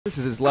This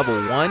is his level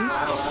 1.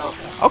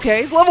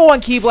 Okay, it's level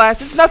 1 Ki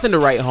Blast. It's nothing to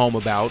write home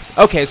about.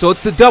 Okay, so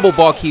it's the double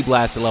ball Ki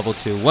Blast at level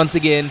 2. Once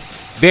again,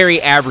 very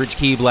average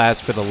Ki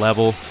Blast for the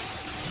level.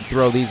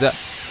 Throw these up.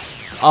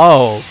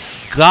 Oh,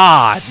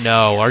 God,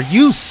 no. Are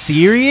you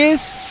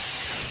serious?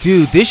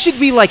 Dude, this should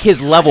be like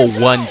his level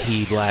 1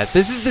 Ki Blast.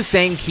 This is the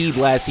same Ki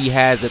Blast he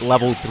has at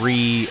level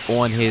 3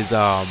 on his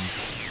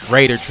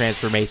Raider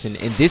transformation,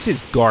 and this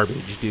is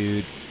garbage,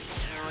 dude.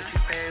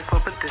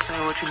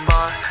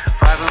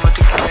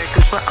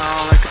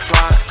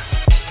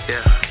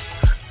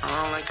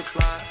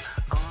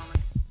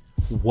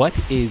 What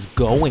is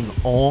going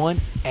on,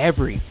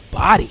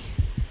 everybody?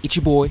 It's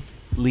your boy,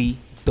 Lee,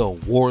 the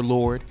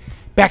Warlord,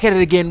 back at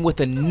it again with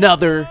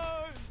another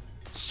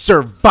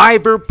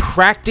Survivor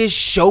Practice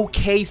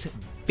Showcase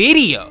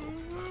video.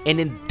 And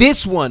in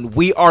this one,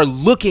 we are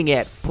looking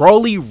at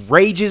BROLY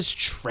Rage's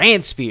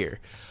Transphere.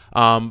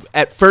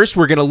 At first,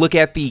 we're going to look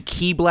at the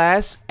Ki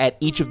Blasts at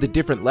each of the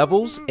different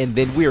levels, and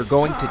then we are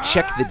going to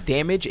check the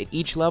damage at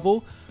each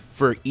level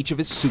for each of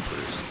his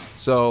supers.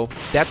 So,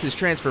 that's his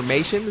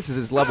transformation. This is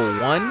his level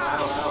 1.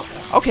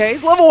 Okay,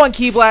 his level 1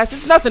 Ki Blast.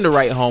 It's nothing to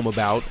write home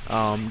about.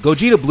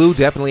 Gogeta Blue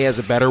definitely has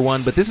a better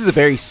one, but this is a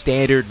very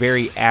standard,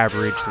 very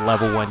average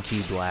level 1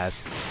 Ki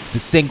Blast. The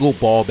single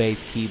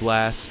ball-based Ki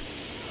Blast.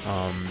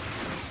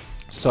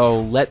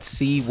 So, let's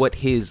see what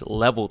his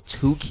level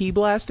 2 Ki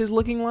Blast is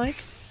looking like.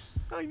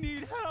 I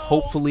need help.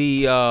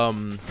 Hopefully,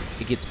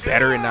 it gets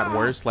better and not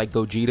worse like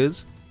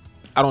Gogeta's.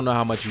 I don't know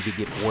how much you could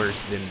get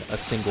worse than a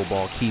single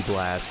ball Ki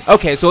Blast.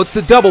 Okay, so it's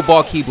the double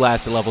ball Ki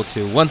Blast at level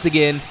 2. Once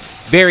again,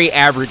 very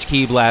average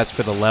Ki Blast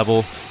for the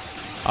level.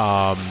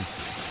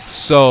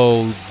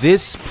 So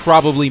this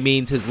probably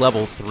means his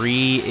level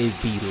 3 is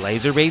the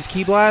laser-based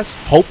Ki Blast,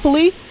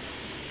 hopefully.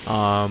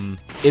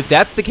 If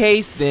that's the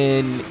case,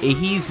 then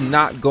he's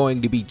not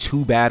going to be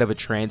too bad of a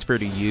transfer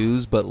to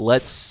use, but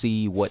let's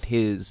see what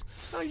his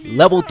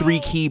level 3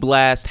 Ki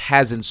Blast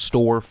has in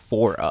store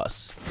for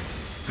us.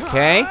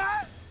 Okay.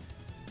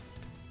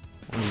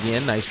 Once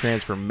again, nice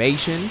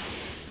transformation.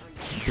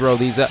 Throw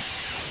these up.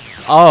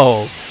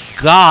 Oh,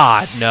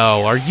 God,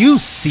 no. Are you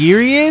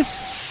serious?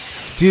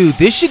 Dude,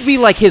 this should be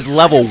like his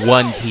level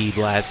 1 Ki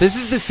Blast. This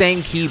is the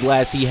same Ki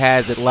Blast he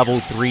has at level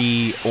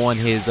 3 on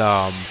his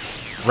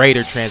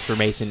Raider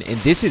transformation,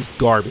 and this is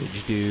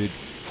garbage, dude.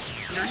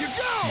 Here you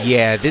go.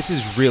 Yeah, this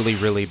is really,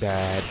 really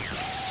bad.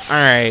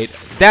 Alright,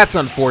 that's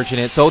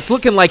unfortunate. So it's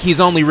looking like he's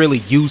only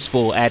really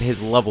useful at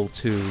his level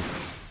 2.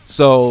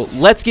 So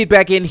let's get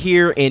back in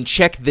here and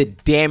check the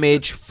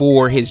damage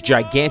for his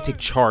gigantic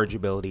charge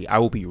ability. I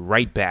will be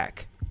right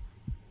back.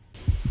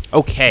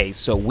 Okay,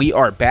 so we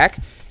are back,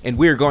 and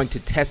we are going to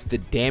test the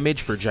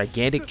damage for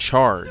gigantic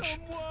charge.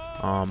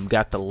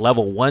 Got the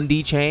level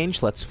 1D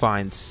change. Let's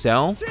find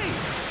Cell.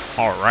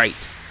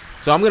 Alright,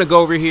 so I'm going to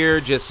go over here,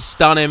 just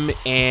stun him,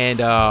 and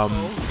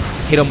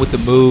hit him with the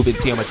move and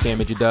see how much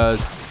damage it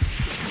does.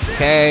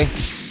 Okay.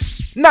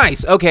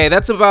 Nice. Okay,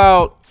 that's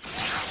about,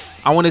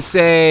 I want to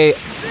say,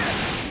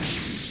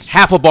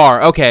 half a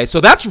bar. Okay, so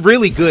that's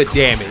really good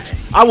damage.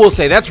 I will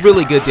say that's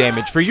really good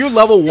damage. For your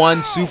level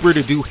 1 super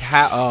to do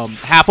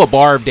half a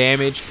bar of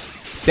damage,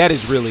 that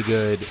is really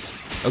good.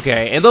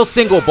 Okay, and those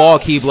single ball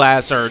Ki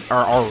Blasts are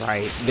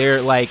alright.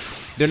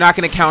 They're not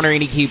going to counter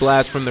any Ki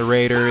Blast from the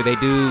Raider. They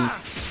do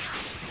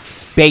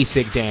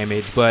basic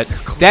damage, but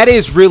that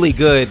is really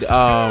good,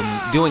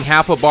 doing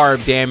half a bar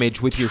of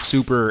damage with your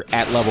super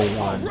at level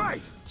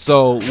 1.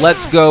 So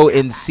let's go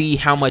and see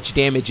how much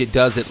damage it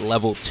does at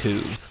level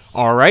 2.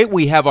 All right,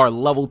 we have our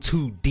level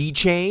 2D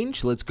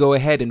change. Let's go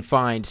ahead and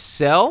find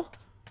Cell.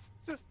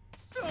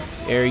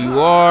 There you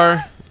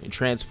are. And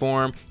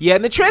transform. Yeah,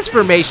 and the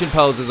transformation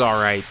pose is all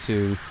right,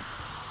 too.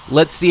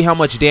 Let's see how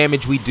much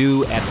damage we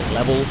do at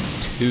level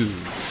 2.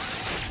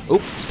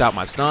 Oop, stop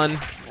my stun.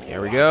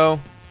 There we go.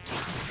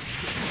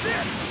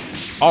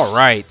 All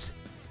right.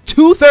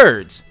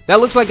 2/3. That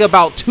looks like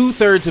about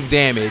 2/3 of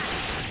damage.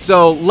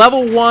 So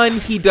level 1,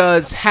 he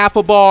does half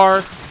a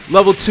bar.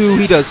 Level 2,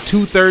 he does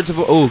 2/3 of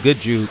a... Oh, good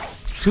juke.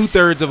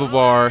 2/3 of a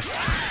bar.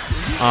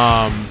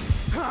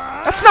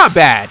 That's not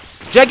bad.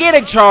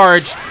 Gigantic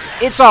charge,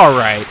 it's all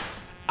right.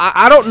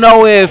 I don't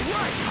know if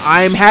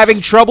I'm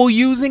having trouble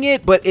using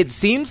it, but it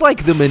seems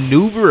like the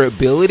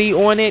maneuverability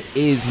on it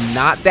is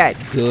not that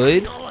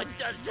good.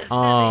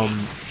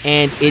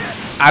 And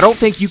I don't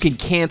think you can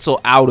cancel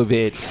out of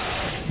it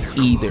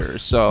either.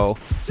 So,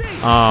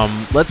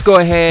 let's go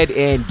ahead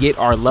and get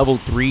our level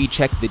 3,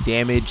 check the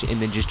damage,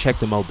 and then just check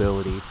the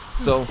mobility.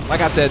 So,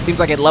 like I said, it seems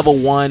like at level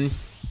 1,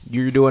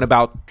 you're doing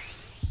about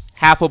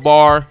half a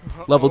bar.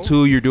 Level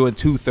 2, you're doing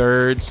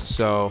 2/3.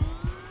 So,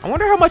 I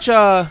wonder how much,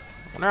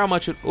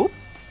 oop,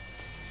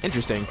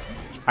 interesting.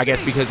 I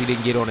guess because he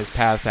didn't get on his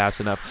path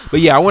fast enough. But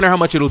yeah, I wonder how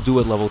much it'll do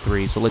at level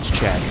 3. So, let's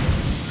check.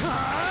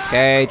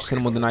 Okay, just hit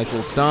him with a nice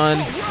little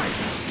stun.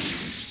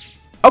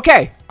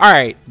 Okay, all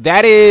right.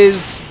 That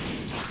is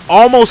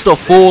almost a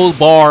full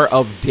bar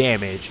of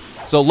damage.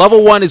 So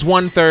level 1 is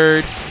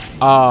 1/3.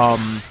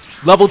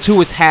 Level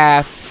 2 is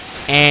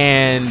half.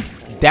 And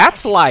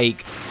that's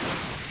like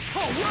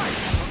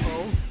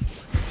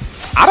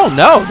I don't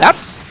know.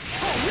 That's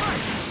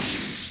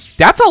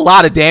a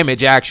lot of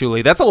damage,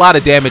 actually. That's a lot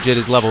of damage at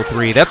his level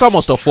 3. That's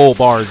almost a full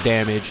bar's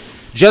damage.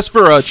 Just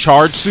for a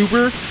charge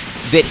super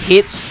that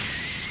hits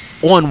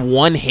on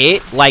one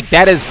hit, like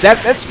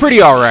that's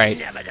pretty alright.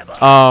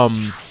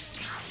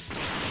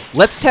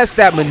 Let's test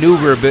that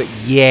maneuver, but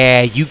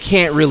yeah, you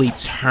can't really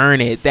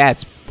turn it.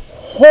 That's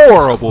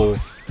horrible.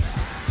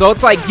 So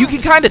it's like you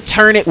can kind of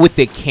turn it with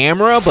the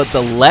camera, but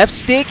the left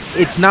stick,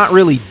 it's not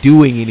really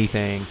doing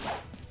anything.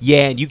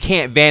 Yeah, and you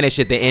can't vanish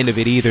at the end of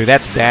it either.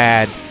 That's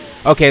bad.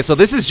 Okay, so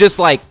this is just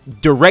like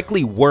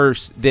directly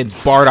worse than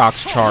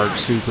Bardock's charge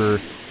super.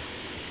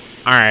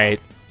 Alright,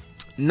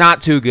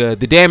 not too good.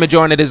 The damage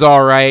on it is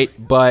alright,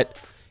 but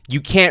you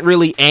can't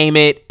really aim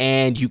it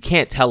and you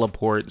can't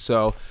teleport.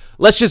 So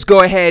let's just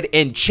go ahead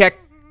and check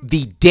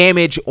the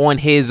damage on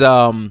his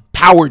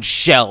powered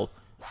shell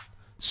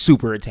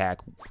super attack.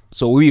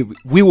 So we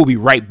will be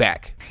right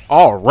back.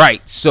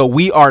 Alright, so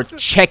we are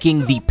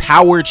checking the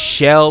powered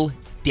shell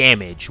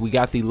damage. We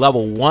got the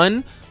level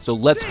 1, so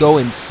let's go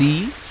and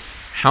see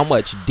how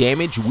much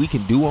damage we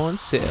can do on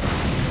Cell.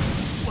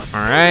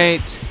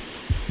 Alright.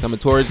 Coming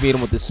towards me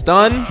with the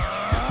stun.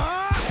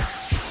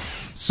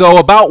 So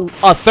about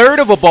a third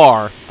of a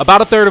bar.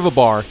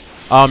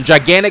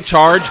 Gigantic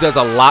Charge does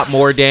a lot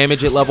more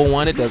damage at level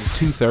 1. It does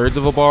 2/3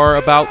 of a bar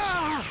about.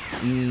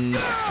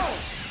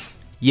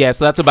 Yeah,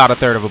 so that's about a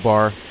third of a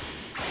bar.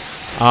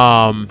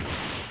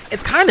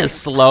 It's kind of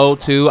slow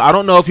too. I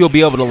don't know if you'll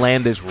be able to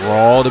land this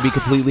raw, to be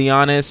completely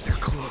honest.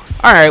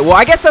 Alright, well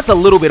I guess that's a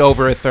little bit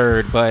over a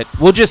third, but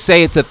we'll just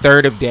say it's a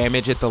third of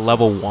damage at the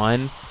level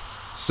 1.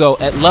 So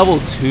at level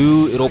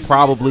 2, it'll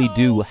probably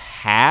do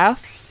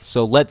half.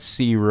 So let's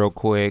see real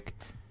quick.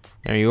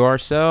 There you are,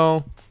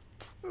 so.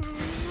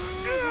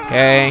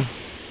 Okay.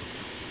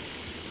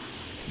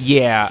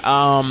 Yeah,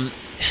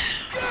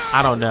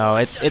 I don't know.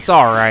 It's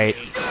alright.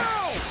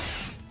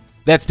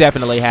 That's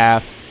definitely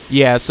half.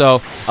 Yeah,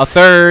 so a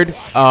third.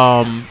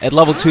 At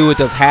level 2, it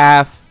does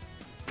half.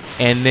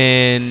 And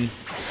then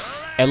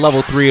at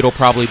level 3, it'll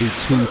probably do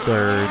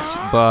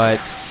 2/3. But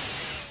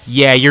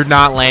yeah, you're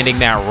not landing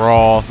that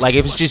raw. Like,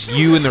 if it's just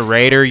you and the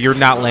Raider, you're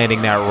not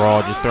landing that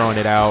raw, just throwing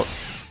it out.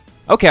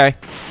 Okay.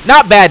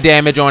 Not bad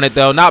damage on it,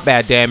 though. Not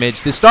bad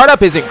damage. The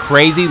startup isn't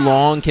crazy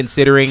long,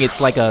 considering it's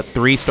like a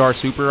 3-star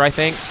super, I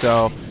think.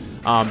 So,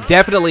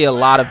 definitely a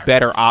lot of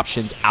better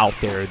options out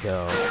there,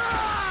 though.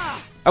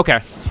 Okay.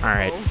 All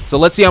right. So,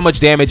 let's see how much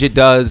damage it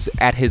does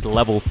at his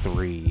level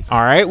 3.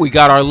 All right. We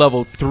got our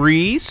level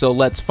 3. So,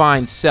 let's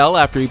find Cell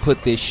after he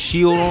put this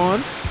shield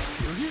on.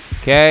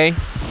 Okay.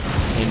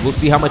 And we'll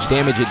see how much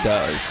damage it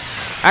does.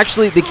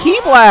 Actually, the Ki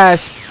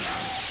Blast...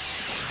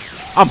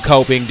 I'm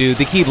coping, dude.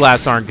 The Ki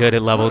Blasts aren't good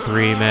at level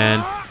 3, man.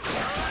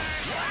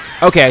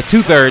 Okay,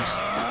 2/3.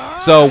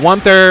 So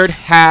 1/3,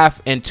 half,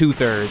 and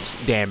 2/3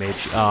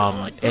 damage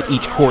at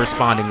each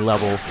corresponding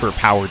level for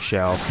Powered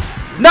Shell.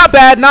 Not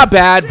bad,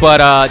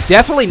 but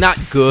definitely not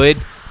good.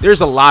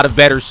 There's a lot of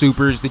better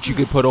supers that you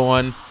could put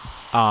on.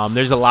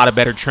 There's a lot of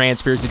better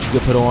transfers that you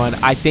could put on.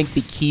 I think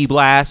the Ki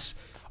Blasts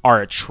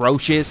are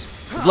atrocious.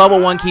 His level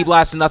 1 Ki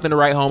Blast is nothing to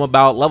write home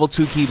about. Level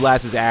 2 Ki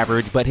Blast is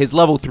average, but his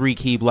level 3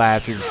 Ki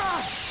Blast is...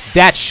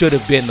 That should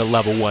have been the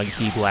level 1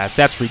 Ki Blast.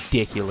 That's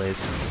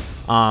ridiculous.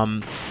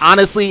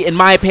 Honestly, in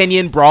my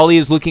opinion, BROLY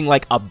is looking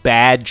like a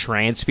bad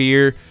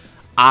Transphere.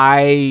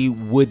 I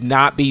would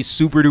not be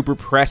super duper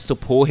pressed to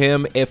pull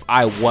him if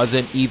I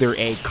wasn't either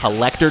a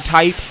collector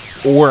type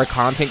or a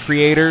content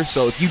creator.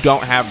 So if you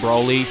don't have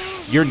BROLY,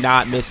 you're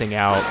not missing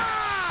out.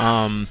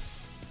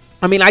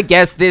 I mean, I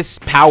guess this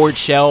Powered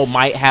Shell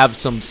might have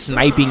some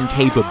sniping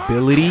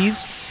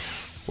capabilities.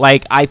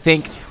 Like, I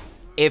think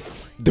if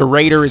the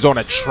Raider is on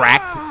a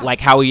track like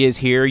how he is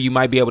here, you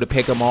might be able to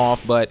pick him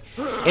off. But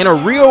in a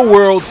real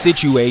world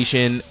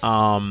situation,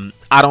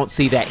 I don't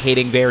see that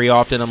hitting very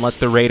often unless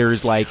the Raider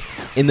is like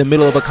in the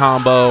middle of a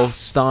combo,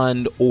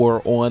 stunned,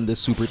 or on the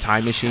super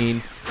time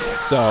machine.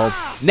 So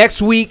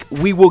next week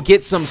we will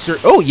get some...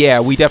 Oh yeah,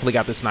 we definitely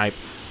got the snipe.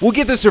 We'll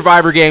get the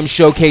Survivor game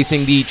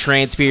showcasing the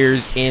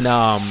Transpheres in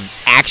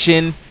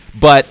action,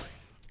 but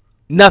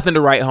nothing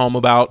to write home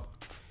about.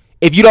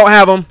 If you don't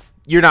have them,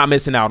 you're not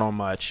missing out on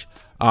much.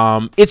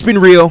 It's been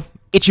real.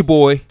 It's your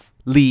boy,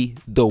 Lee,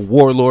 the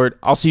Warlord.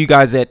 I'll see you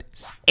guys at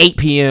 8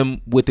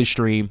 p.m. with the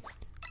stream.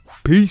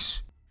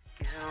 Peace.